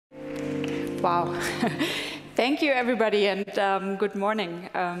Wow. Thank you, everybody, and good morning.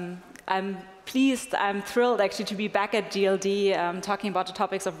 I'm pleased, I'm thrilled actually to be back at DLD talking about the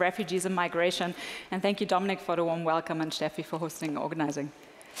topics of refugees and migration. And thank you, Dominic, for the warm welcome, and Steffi for hosting and organizing.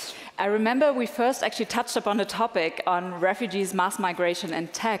 I remember we first actually touched upon the topic on refugees, mass migration,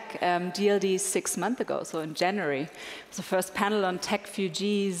 and tech, DLD 6 months ago, so in January. It was the first panel on tech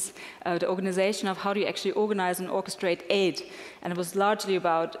refugees, the organization of how do you actually organize and orchestrate aid. And it was largely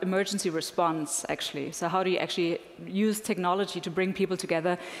about emergency response, actually. So how do you actually use technology to bring people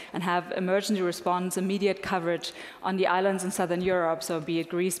together and have emergency response, immediate coverage on the islands in Southern Europe, so be it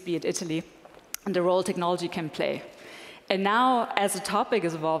Greece, be it Italy, and the role technology can play. And now, as the topic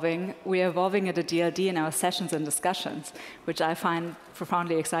is evolving, we are evolving at the DLD in our sessions and discussions, which I find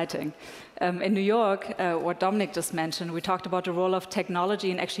profoundly exciting. In New York, what Dominic just mentioned, we talked about the role of technology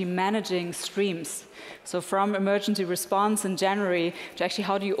in actually managing streams. So from emergency response in January to actually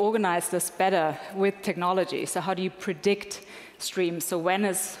how do you organize this better with technology? So how do you predict streams? So when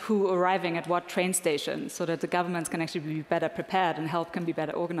is who arriving at what train station so that the governments can actually be better prepared and help can be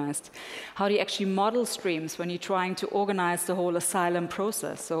better organized? How do you actually model streams when you're trying to organize the whole asylum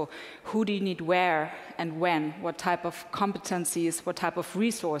process? So who do you need where and when? What type of competencies, what type of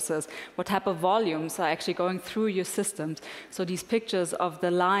resources, what type of volumes are actually going through your systems? So these pictures of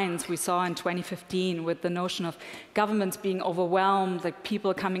the lines we saw in 2015 with the notion of governments being overwhelmed, like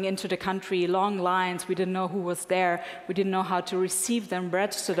people coming into the country, long lines, we didn't know who was there, we didn't know how to receive them,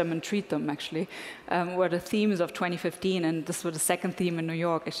 register them, and treat them, actually, were the themes of 2015, and this was the second theme in New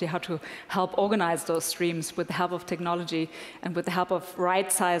York, actually, how to help organize those streams with the help of technology and with the help of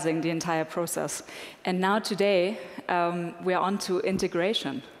right-sizing the entire process. And now today, we are on to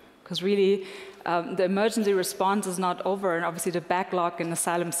integration, because really, the emergency response is not over, and obviously the backlog in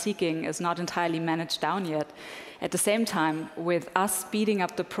asylum seeking is not entirely managed down yet. At the same time, with us speeding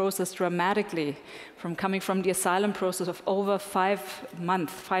up the process dramatically, from coming from the asylum process of over 5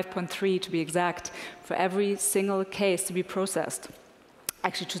 months, 5.3 to be exact, for every single case to be processed,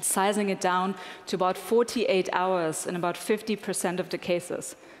 actually to sizing it down to about 48 hours in about 50% of the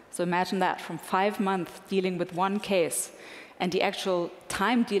cases. So imagine that, from 5 months dealing with one case, and the actual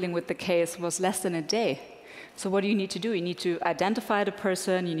time dealing with the case was less than a day. So what do you need to do? You need to identify the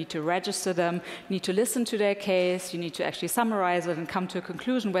person, you need to register them, you need to listen to their case, you need to actually summarize it and come to a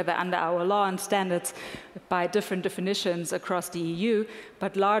conclusion whether under our law and standards by different definitions across the EU,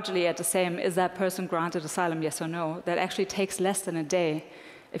 but largely at the same, is that person granted asylum, yes or no? That actually takes less than a day.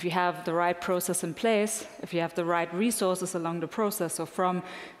 If you have the right process in place, if you have the right resources along the process, so from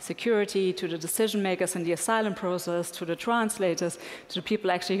security to the decision makers in the asylum process, to the translators, to the people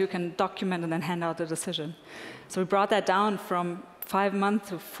actually who can document and then hand out the decision. So we brought that down from 5 months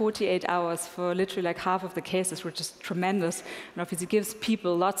to 48 hours for literally like half of the cases, which is tremendous. And obviously gives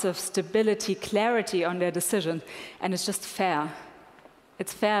people lots of stability, clarity on their decision, and it's just fair.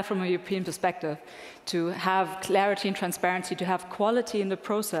 It's fair from a European perspective to have clarity and transparency, to have quality in the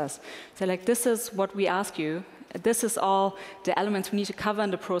process. So like, this is what we ask you. This is all the elements we need to cover in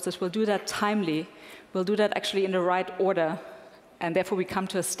the process. We'll do that timely. We'll do that actually in the right order. And therefore, we come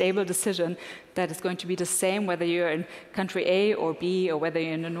to a stable decision that is going to be the same whether you're in country A or B, or whether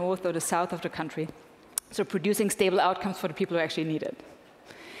you're in the north or the south of the country. So producing stable outcomes for the people who actually need it.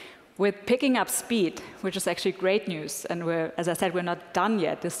 With picking up speed, which is actually great news, and as I said, we're not done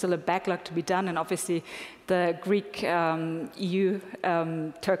yet. There's still a backlog to be done, and obviously the Greek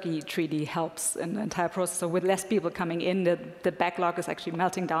EU-Turkey treaty helps in the entire process. So with less people coming in, the backlog is actually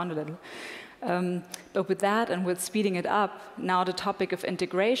melting down a little. But with that and with speeding it up, now the topic of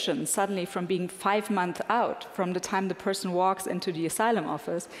integration, suddenly from being 5 months out from the time the person walks into the asylum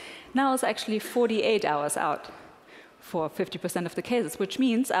office, now is actually 48 hours out for 50% of the cases, which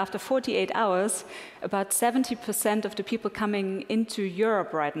means after 48 hours, about 70% of the people coming into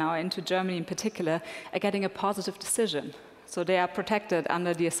Europe right now, into Germany in particular, are getting a positive decision. So they are protected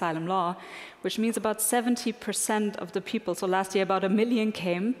under the asylum law, which means about 70% of the people, so last year about 1 million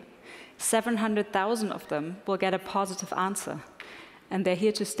came, 700,000 of them will get a positive answer. And they're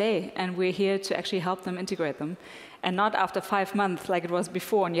here to stay, and we're here to actually help them integrate them. And not after 5 months like it was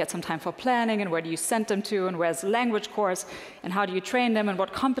before, and you had some time for planning, and where do you send them to, and where's the language course, and how do you train them, and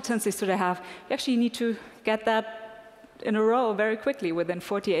what competencies do they have. You actually need to get that in a row very quickly, within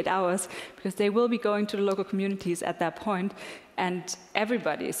 48 hours, because they will be going to the local communities at that point, and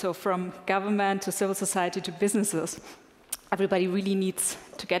everybody, so from government to civil society to businesses, everybody really needs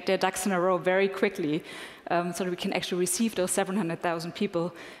to get their ducks in a row very quickly so that we can actually receive those 700,000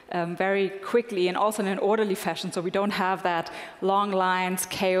 people very quickly and also in an orderly fashion, so we don't have that long lines,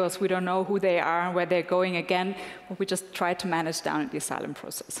 chaos, we don't know who they are and where they're going again, what we just try to manage down in the asylum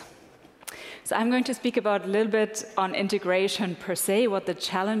process. So I'm going to speak about a little bit on integration per se, what the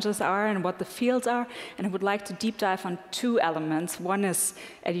challenges are and what the fields are, and I would like to deep dive on two elements. One is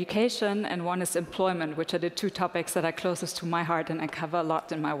education and one is employment, which are the two topics that are closest to my heart and I cover a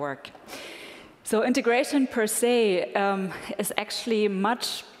lot in my work. So integration per se is actually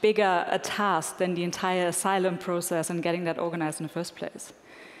much bigger a task than the entire asylum process and getting that organized in the first place.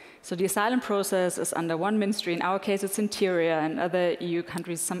 So the asylum process is under one ministry. In our case, it's Interior, and other EU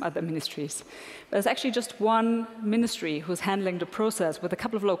countries, some other ministries. But it's actually just one ministry who's handling the process with a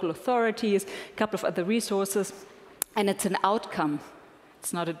couple of local authorities, a couple of other resources, and it's an outcome.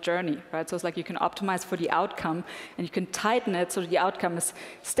 It's not a journey, right? So it's like you can optimize for the outcome, and you can tighten it so the outcome is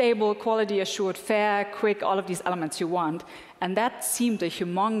stable, quality assured, fair, quick, all of these elements you want. And that seemed a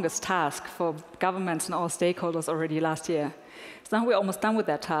humongous task for governments and all stakeholders already last year. So now we're almost done with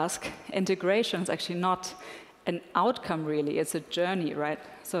that task. Integration is actually not an outcome, really. It's a journey, right?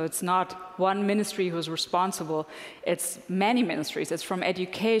 So it's not one ministry who's responsible. It's many ministries. It's from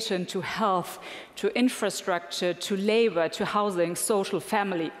education to health, to infrastructure, to labor, to housing, social,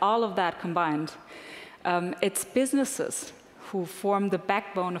 family, all of that combined. It's businesses who form the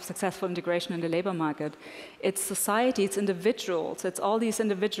backbone of successful integration in the labor market. It's society, it's individuals, it's all these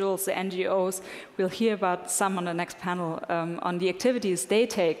individuals, the NGOs. We'll hear about some on the next panel on the activities they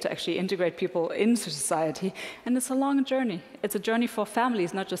take to actually integrate people into society. And it's a long journey. It's a journey for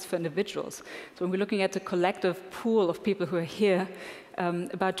families, not just for individuals. So when we're looking at the collective pool of people who are here,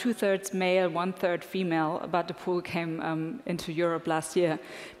 about 2/3 male, 1/3 female, about the pool came into Europe last year.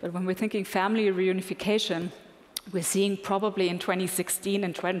 But when we're thinking family reunification, we're seeing probably in 2016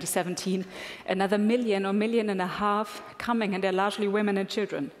 and 2017 another 1 million or 1.5 million coming, and they're largely women and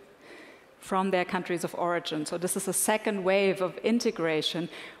children from their countries of origin. So this is a second wave of integration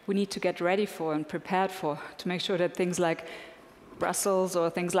we need to get ready for and prepared for, to make sure that things like Brussels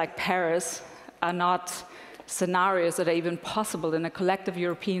or things like Paris are not scenarios that are even possible in a collective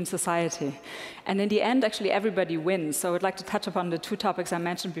European society. And in the end, actually, everybody wins. So I would like to touch upon the two topics I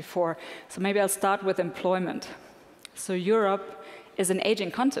mentioned before. So maybe I'll start with employment. So Europe is an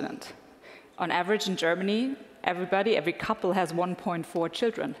aging continent. On average in Germany, every couple has 1.4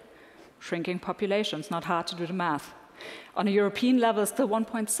 children. Shrinking populations, not hard to do the math. On a European level, it's still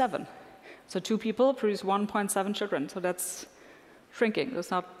 1.7. So 2 people produce 1.7 children. So that's shrinking.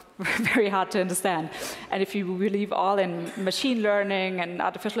 That's not very hard to understand. And if you believe all in machine learning and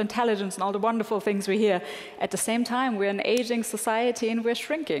artificial intelligence and all the wonderful things we hear, at the same time, we're an aging society and we're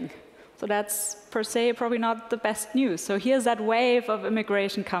shrinking. So that's, per se, probably not the best news. So here's that wave of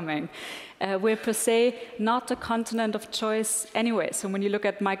immigration coming. We're, per se, not a continent of choice anyway. So when you look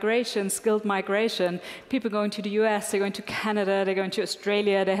at migration, skilled migration, people going to the US, they're going to Canada, they're going to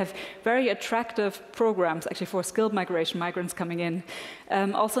Australia. They have very attractive programs, actually, for skilled migration, migrants coming in.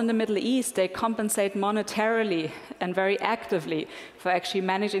 Also in the Middle East, they compensate monetarily and very actively for actually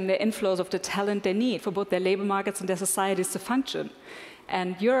managing the inflows of the talent they need for both their labor markets and their societies to function.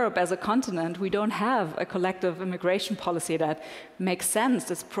 And Europe, as a continent, we don't have a collective immigration policy that makes sense,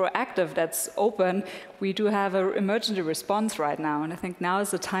 that's proactive, that's open. We do have an emergency response right now, and I think now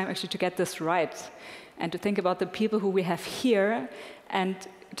is the time actually to get this right and to think about the people who we have here and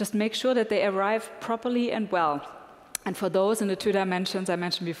just make sure that they arrive properly and well. And for those in the two dimensions I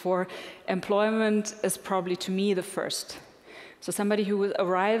mentioned before, employment is probably, to me, the first. So somebody who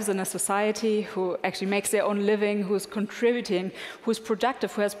arrives in a society, who actually makes their own living, who's contributing, who's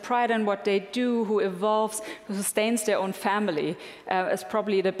productive, who has pride in what they do, who evolves, who sustains their own family, is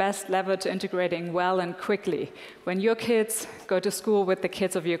probably the best lever to integrating well and quickly. When your kids go to school with the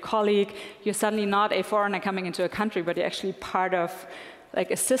kids of your colleague, you're suddenly not a foreigner coming into a country, but you're actually part of like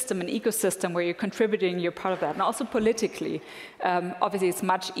a system, an ecosystem where you're contributing, you're part of that. And also politically, obviously it's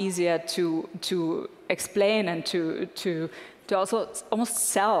much easier to explain and to also almost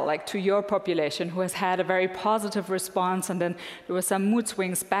sell like to your population who has had a very positive response, and then there were some mood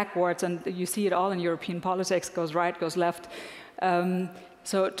swings backwards, and you see it all in European politics, goes right, goes left.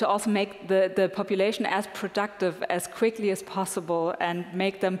 So to also make the population as productive as quickly as possible and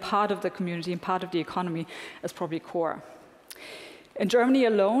make them part of the community and part of the economy is probably core. In Germany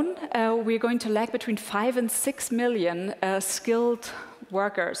alone, we're going to lack between 5 and 6 million skilled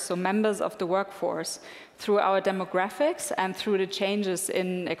workers, so members of the workforce, through our demographics and through the changes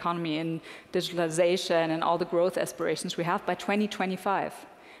in economy, in digitalization and all the growth aspirations we have by 2025,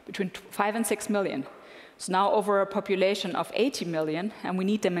 between 5 and 6 million. So now over a population of 80 million, and we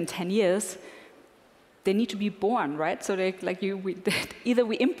need them in 10 years, they need to be born, right? So they, either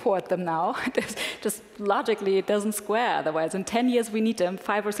we import them now, just logically it doesn't square otherwise. In 10 years we need them,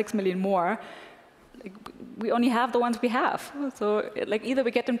 5 or 6 million more. we only have the ones we have. So like either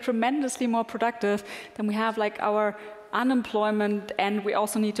we get them tremendously more productive, then we have like our unemployment, and we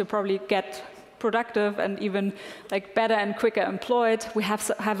also need to probably get productive and even like better and quicker employed. We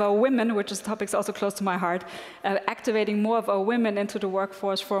have our women, which is a topic also close to my heart, activating more of our women into the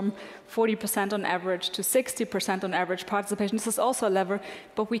workforce from 40% on average to 60% on average participation. This is also a lever,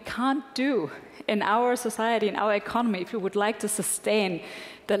 but we can't do in our society, in our economy, if we would like to sustain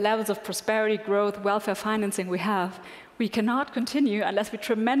the levels of prosperity, growth, welfare financing we have, we cannot continue unless we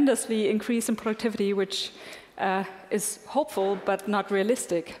tremendously increase in productivity, which is hopeful but not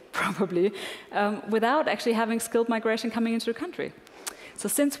realistic, probably, without actually having skilled migration coming into the country. So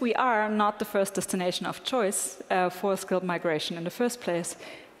since we are not the first destination of choice for skilled migration in the first place,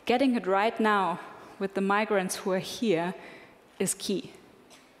 getting it right now with the migrants who are here is key.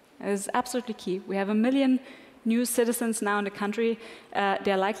 It is absolutely key. We have 1 million new citizens now in the country.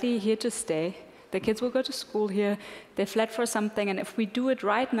 They're likely here to stay. Their kids will go to school here, they fled for something, and if we do it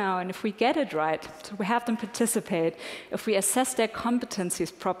right now, and if we get it right, so we have them participate, if we assess their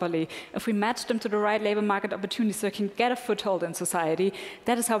competencies properly, if we match them to the right labor market opportunities so they can get a foothold in society,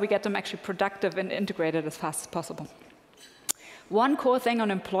 that is how we get them actually productive and integrated as fast as possible. One core thing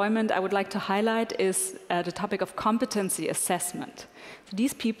on employment I would like to highlight is the topic of competency assessment. So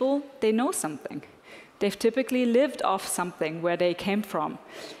these people, they know something. They've typically lived off something where they came from.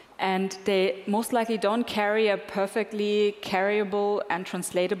 And they most likely don't carry a perfectly carryable and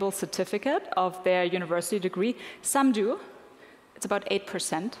translatable certificate of their university degree. Some do. It's about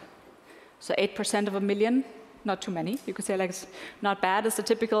 8%. So 8% of 1 million, not too many. You could say like it's not bad. It's a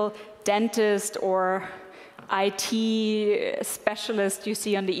typical dentist or IT specialist you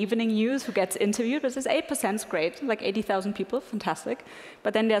see on the evening news who gets interviewed, but this 8% is great, like 80,000 people, fantastic.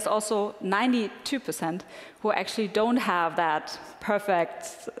 But then there's also 92% who actually don't have that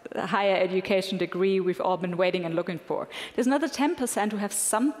perfect higher education degree we've all been waiting and looking for. There's another 10% who have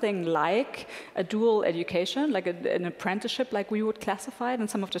something like a dual education, like an apprenticeship, like we would classify it in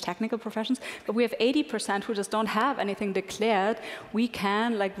some of the technical professions. But we have 80% who just don't have anything declared. We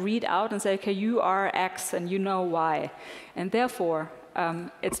can like read out and say, okay, you are X and you know why. And therefore,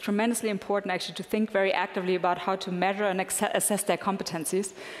 it's tremendously important actually to think very actively about how to measure and assess their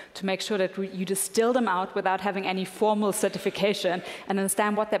competencies to make sure that you distill them out without having any formal certification and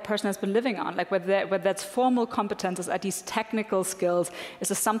understand what that person has been living on. Like whether that's formal competences, are these technical skills, is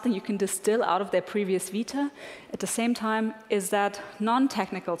this something you can distill out of their previous vita? At the same time, is that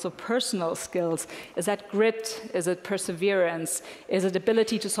non-technical, so personal skills? Is that grit? Is it perseverance? Is it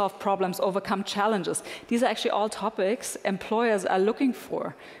ability to solve problems, overcome challenges? These are actually all topics employers are looking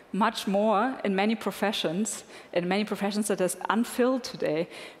for much more in many professions that is unfilled today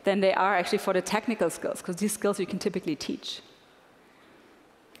than they are actually for the technical skills, because these skills you can typically teach.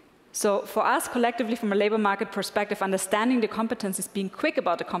 So for us, collectively, from a labor market perspective, understanding the competencies, being quick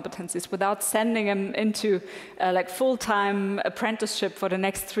about the competencies without sending them into like full-time apprenticeship for the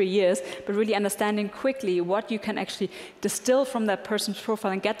next 3 years, but really understanding quickly what you can actually distill from that person's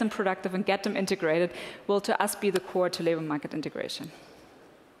profile and get them productive and get them integrated, will to us be the core to labor market integration.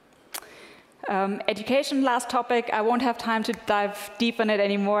 Education, last topic. I won't have time to dive deep in it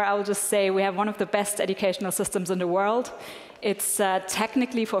anymore. I'll just say we have one of the best educational systems in the world. It's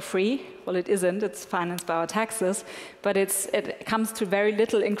technically for free. Well, it isn't. It's financed by our taxes. But it comes to very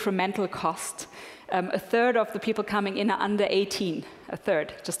little incremental cost. A third of the people coming in are under 18. A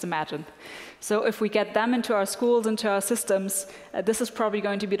third, just imagine. So if we get them into our schools, into our systems, this is probably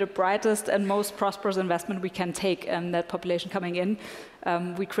going to be the brightest and most prosperous investment we can take in that population coming in.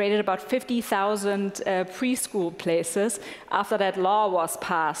 We created about 50,000 preschool places after that law was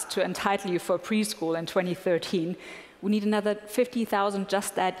passed to entitle you for preschool in 2013. We need another 50,000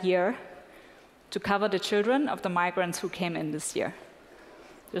 just that year to cover the children of the migrants who came in this year.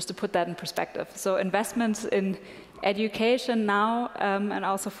 Just to put that in perspective. So investments in education now and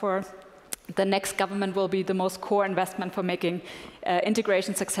also for the next government will be the most core investment for making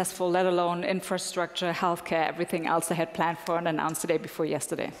integration successful, let alone infrastructure, healthcare, everything else they had planned for and announced the day before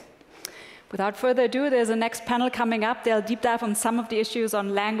yesterday. Without further ado, there's a next panel coming up. They'll deep dive on some of the issues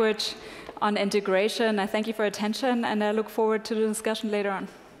on language, on integration. I thank you for your attention, and I look forward to the discussion later on.